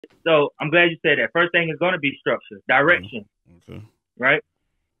So I'm glad you said that. First thing is going to be structure, Mm-hmm. direction, Okay. right?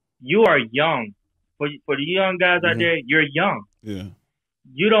 You are young. For the young guys out Mm-hmm. there, you're young. Yeah.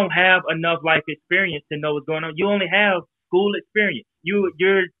 You don't have enough life experience to know what's going on. You only have school experience.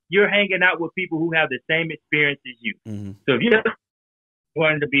 You're hanging out with people who have the same experience as you. Mm-hmm. So if you're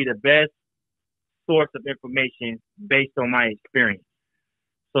wanting to be the best source of information based on my experience.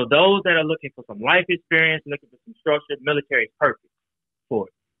 So those that are looking for some life experience, looking for some structure, military is perfect for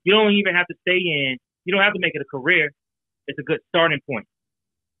it. You don't even have to stay in. You don't have to make it a career. It's a good starting point.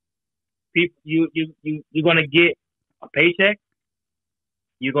 People, you're gonna get a paycheck.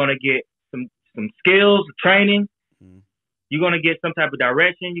 You're gonna get some skills, training. Mm-hmm. You're gonna get some type of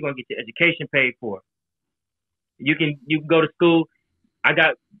direction. You're gonna get your education paid for. You can go to school. I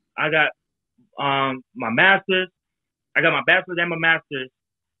got I got my master's. I got my bachelor's and my master's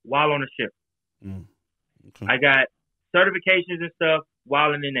while on the ship. Mm-hmm. Okay. I got certifications and stuff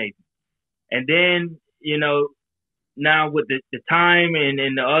while in the Navy. And then, now with the time and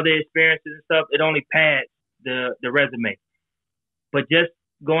the other experiences and stuff, it only pads the resume. But just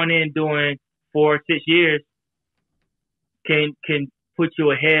going in doing 4 or 6 years can put you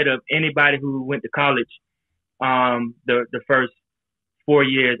ahead of anybody who went to college the first 4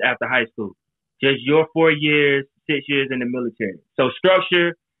 years after high school. Just your 4 years, 6 years in the military. So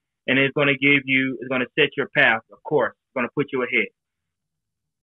structure, and it's going to set your path, of course. It's going to put you ahead.